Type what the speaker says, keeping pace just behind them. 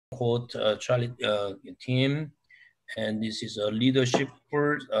quote Charlie team, and this is a leadership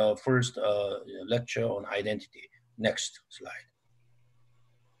first lecture on identity. Next slide.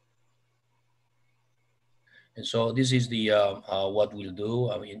 And so this is the what we'll do.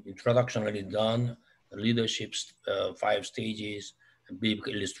 I mean, introduction already done, the leadership's 5 stages, and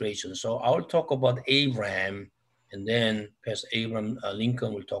biblical illustration. So I'll talk about Abraham, and then Pastor Abraham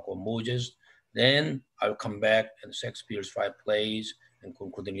Lincoln will talk about Moses. Then I'll come back and Shakespeare's 5 plays and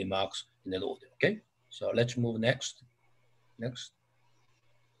concluding remarks in that order. Okay, so let's move next. Next.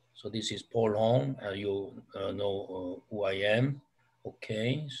 So this is Paul Hong. You know who I am.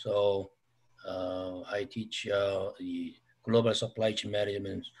 Okay, so I teach the global supply chain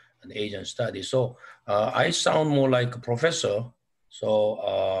management and Asian studies. So I sound more like a professor.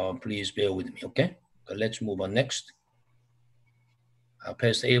 So please bear with me, okay? Let's move on next.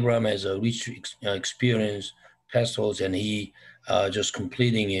 Pastor Abraham has a rich experience, pastors, and he just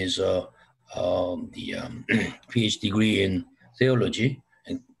completing his PhD degree in theology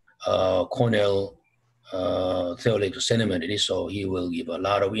and Cornell Theological Seminary. So he will give a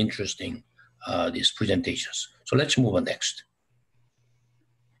lot of interesting these presentations. So let's move on next.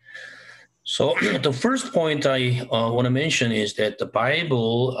 So the first point I want to mention is that the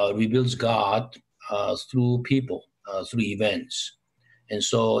Bible reveals God through people, through events. And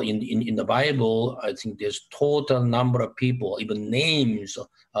so in the Bible, I think there's total number of people, even names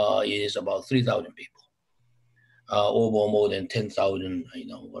is about 3,000 people, over more than 10,000, you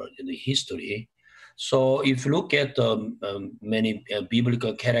know, in the history. So if you look at many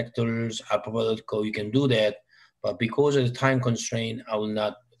biblical characters, alphabetical, you can do that. But because of the time constraint, I will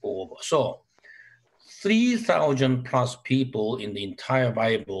not go over. So 3,000 plus people in the entire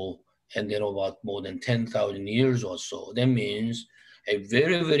Bible, and then about more than 10,000 years or so. That means a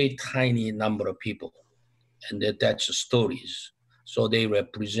very, very tiny number of people. And that's the stories. So they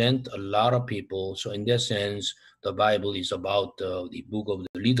represent a lot of people. So in that sense, the Bible is about the book of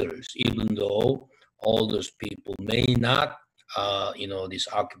the leaders, even though all those people may not, you know, these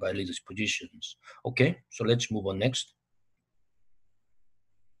occupy leadership positions. Okay, so let's move on next.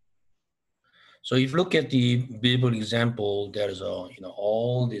 So if you look at the biblical example, there's you know,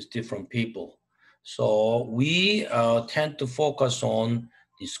 all these different people. So we tend to focus on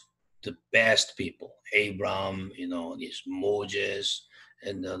the best people, Abraham, you know, this Moses,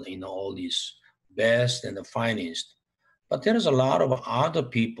 and you know, all these best and the finest. But there is a lot of other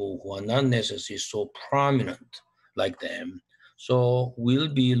people who are not necessarily so prominent like them. So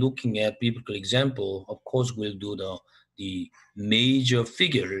we'll be looking at biblical example. Of course, we'll do the major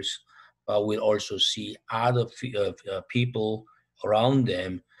figures, but we'll also see other people around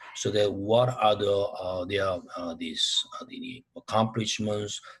them, so that what are the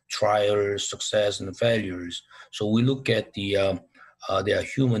accomplishments, trials, success, and failures. So we look at their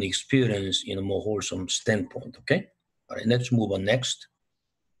human experience in a more wholesome standpoint. Okay. All right, let's move on next.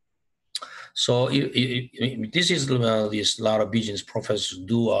 So this is this a lot of business professors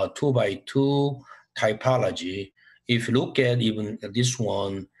do a 2x2 typology. If you look at even this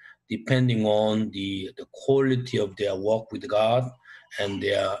one, depending on the quality of their work with God and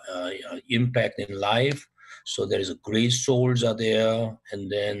their impact in life. So there is a great souls are there, and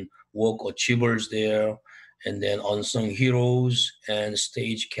then work achievers there, and then unsung heroes and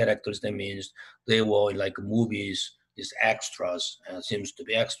stage characters. That means they were like movies, these extras, seems to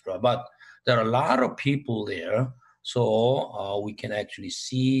be extra, but there are a lot of people there. So we can actually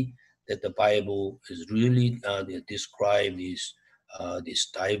see that the Bible is really describe these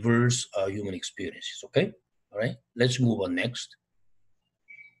diverse human experiences. Okay, all right, let's move on next.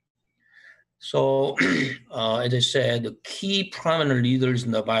 So as I said, the key prominent leaders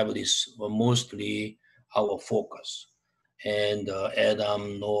in the Bible is mostly our focus. And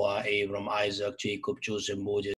Adam, Noah, Abraham, Isaac, Jacob, Joseph, Moses,